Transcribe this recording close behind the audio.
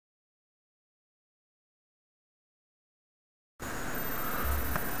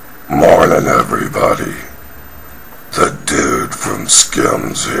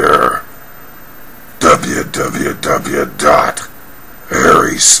Skims here.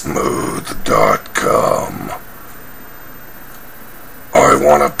 www.harrysmooth.com. I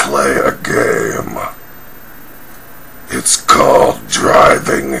want to play a game. It's called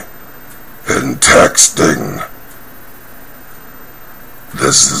driving and texting.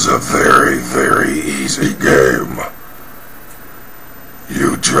 This is a very, very easy game.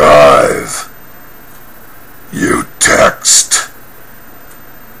 You drive. You text.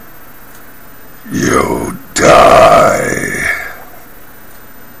 You die.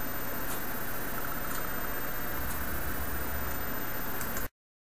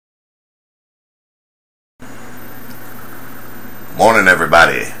 Morning,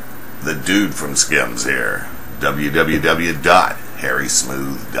 everybody. The dude from Skims here.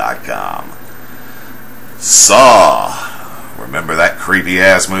 www.harrysmooth.com. Saw. Remember that creepy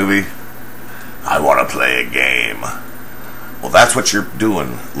ass movie? I want to play a game. Well, that's what you're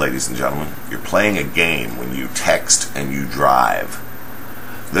doing, ladies and gentlemen. You're playing a game when you text and you drive.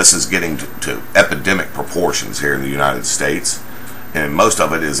 This is getting to epidemic proportions here in the United States, and most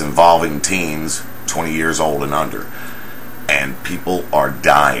of it is involving teens 20 years old and under. And people are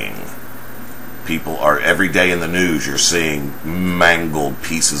dying. People are, every day in the news, you're seeing mangled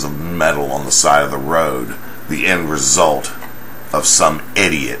pieces of metal on the side of the road. The end result of some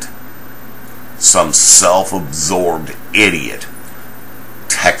idiot, some self-absorbed idiot,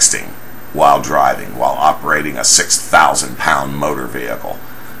 texting while driving, while operating a 6,000-pound motor vehicle.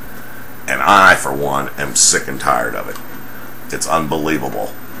 And I, for one, am sick and tired of it. It's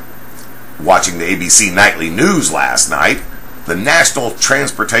unbelievable. Watching the ABC Nightly News last night, the National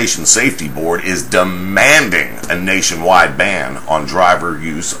Transportation Safety Board is demanding a nationwide ban on driver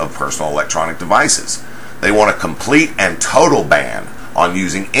use of personal electronic devices. They want a complete and total ban on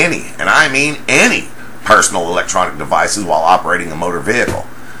using any, and I mean any, personal electronic devices while operating a motor vehicle.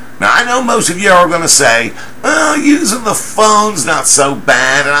 Now, I know most of you are going to say, well, using the phone's not so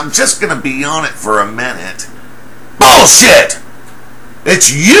bad, and I'm just going to be on it for a minute. Bullshit!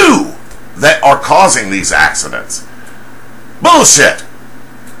 It's you that are causing these accidents. Bullshit!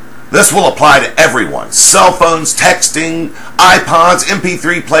 This will apply to everyone. Cell phones, texting, iPods,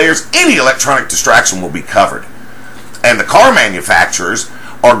 MP3 players, any electronic distraction will be covered. And the car manufacturers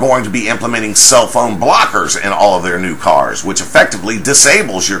are going to be implementing cell phone blockers in all of their new cars, which effectively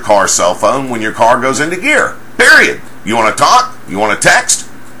disables your car's cell phone when your car goes into gear. Period. You want to talk? You want to text?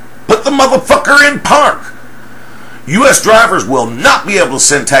 Put the motherfucker in park. U.S. drivers will not be able to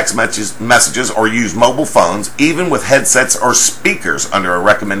send text messages or use mobile phones, even with headsets or speakers, under a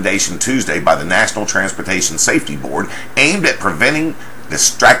recommendation Tuesday by the National Transportation Safety Board aimed at preventing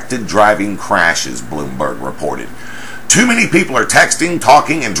distracted driving crashes, Bloomberg reported. Too many people are texting,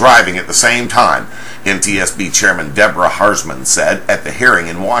 talking, and driving at the same time, NTSB Chairman Deborah Harsman said at the hearing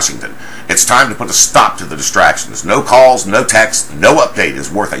in Washington. It's time to put a stop to the distractions. No calls, no text, no update is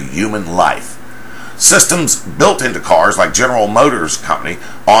worth a human life. Systems built into cars like General Motors Company,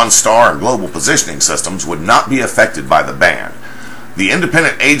 OnStar, and Global Positioning Systems would not be affected by the ban. The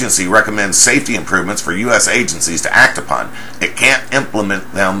independent agency recommends safety improvements for U.S. agencies to act upon. It can't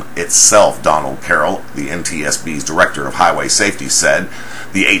implement them itself, Donald Carroll, the NTSB's Director of Highway Safety, said.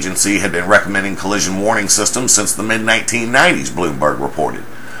 The agency had been recommending collision warning systems since the mid-1990s, Bloomberg reported.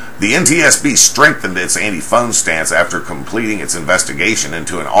 The NTSB strengthened its anti-phone stance after completing its investigation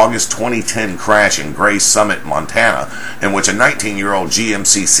into an August 2010 crash in Gray Summit, Montana, in which a 19-year-old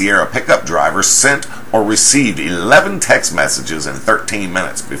GMC Sierra pickup driver sent or received 11 text messages in 13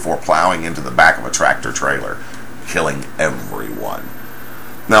 minutes before plowing into the back of a tractor-trailer, killing everyone.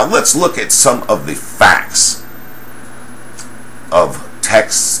 Now let's look at some of the facts of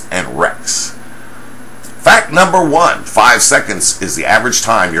texts and wrecks. Fact number 1, 5 seconds is the average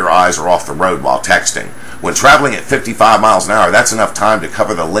time your eyes are off the road while texting. When traveling at 55 miles an hour, that's enough time to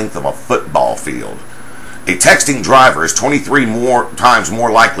cover the length of a football field. A texting driver is 23 times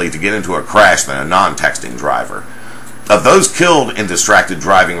more likely to get into a crash than a non-texting driver. Of those killed in distracted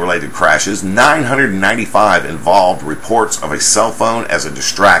driving-related crashes, 995 involved reports of a cell phone as a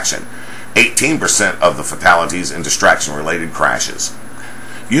distraction. 18% of the fatalities in distraction-related crashes.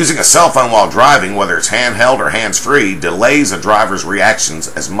 Using a cell phone while driving, whether it's handheld or hands-free, delays a driver's reactions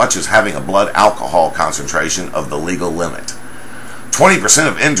as much as having a blood alcohol concentration of the legal limit. 20%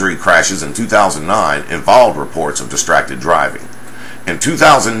 of injury crashes in 2009 involved reports of distracted driving. In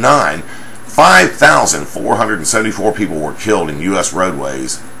 2009, 5,474 people were killed in U.S.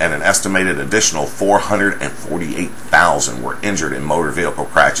 roadways, and an estimated additional 448,000 were injured in motor vehicle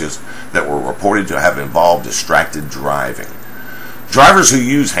crashes that were reported to have involved distracted driving. Drivers who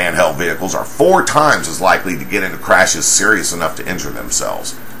use handheld vehicles are 4 times as likely to get into crashes serious enough to injure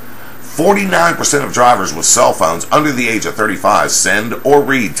themselves. 49% of drivers with cell phones under the age of 35 send or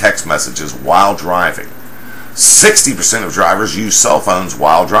read text messages while driving. 60% of drivers use cell phones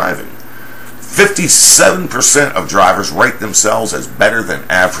while driving. 57% of drivers rate themselves as better than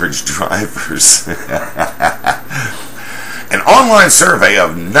average drivers. An online survey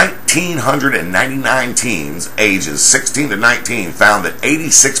of 1,999 teens ages 16 to 19 found that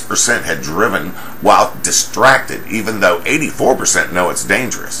 86% had driven while distracted, even though 84% know it's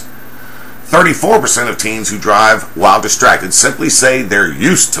dangerous. 34% of teens who drive while distracted simply say they're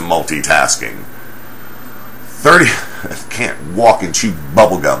used to multitasking. Can't walk and chew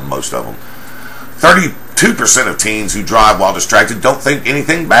bubblegum, most of them. 32% of teens who drive while distracted don't think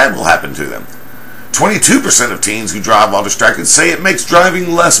anything bad will happen to them. 22% of teens who drive while distracted say it makes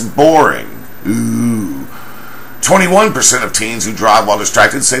driving less boring. Ooh. 21% of teens who drive while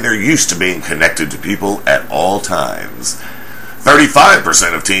distracted say they're used to being connected to people at all times.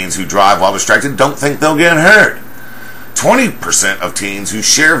 35% of teens who drive while distracted don't think they'll get hurt. 20% of teens who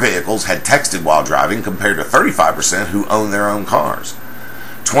share vehicles had texted while driving compared to 35% who own their own cars.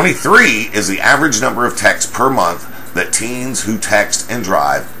 23 is the average number of texts per month that teens who text and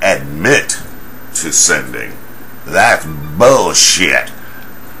drive admit to sending. That's bullshit.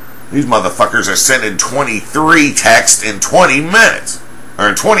 These motherfuckers are sending 23 texts in 20 minutes, or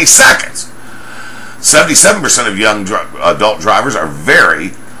in 20 seconds. 77% of young adult drivers are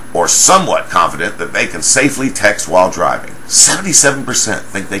very or somewhat confident that they can safely text while driving. 77%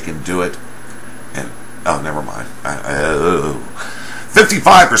 think they can do it. And, oh, never mind.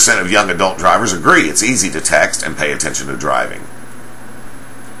 55% of young adult drivers agree it's easy to text and pay attention to driving.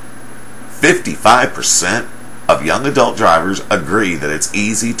 55% of young adult drivers agree that it's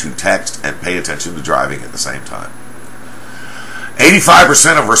easy to text and pay attention to driving at the same time.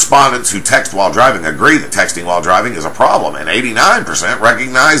 85% of respondents who text while driving agree that texting while driving is a problem, and 89%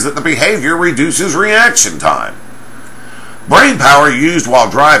 recognize that the behavior reduces reaction time. Brain power used while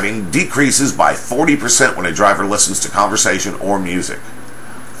driving decreases by 40% when a driver listens to conversation or music.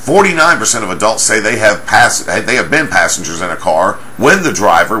 49% of adults say they have been passengers in a car when the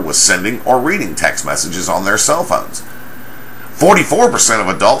driver was sending or reading text messages on their cell phones. 44% of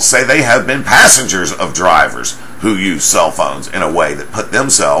adults say they have been passengers of drivers who use cell phones in a way that put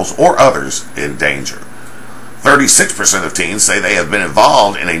themselves or others in danger. 36% of teens say they have been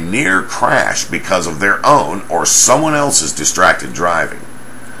involved in a near crash because of their own or someone else's distracted driving.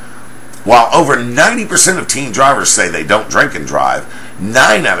 While over 90% of teen drivers say they don't drink and drive,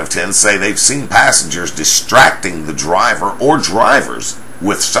 9 out of 10 say they've seen passengers distracting the driver or drivers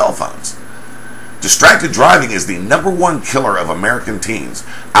with cell phones. Distracted driving is the #1 killer of American teens.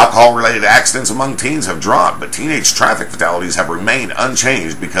 Alcohol-related accidents among teens have dropped, but teenage traffic fatalities have remained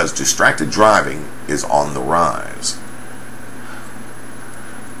unchanged because distracted driving is on the rise.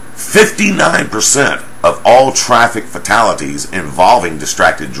 59% of all traffic fatalities involving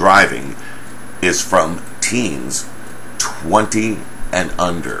distracted driving is from teens 20 and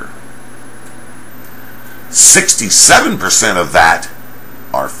under. 67% of that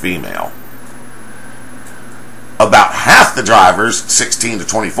are female. About half the drivers, 16 to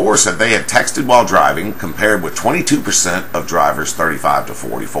 24, said they had texted while driving, compared with 22% of drivers 35 to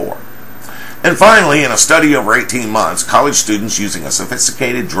 44. And finally, in a study over 18 months, college students using a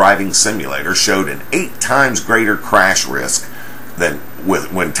sophisticated driving simulator showed an 8 times greater crash risk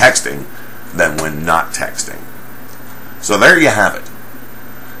when texting than when not texting. So there you have it.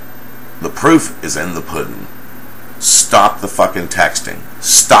 The proof is in the pudding. Stop the fucking texting.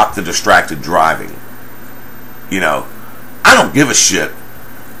 Stop the distracted driving. You know, I don't give a shit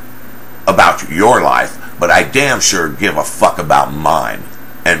about your life, but I damn sure give a fuck about mine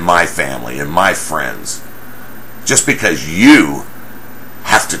and my family and my friends. Just because you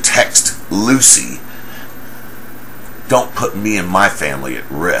have to text Lucy, don't put me and my family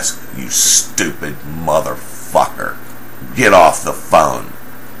at risk, you stupid motherfucker. Get off the phone.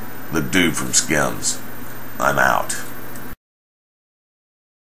 The dude from Skims. I'm out.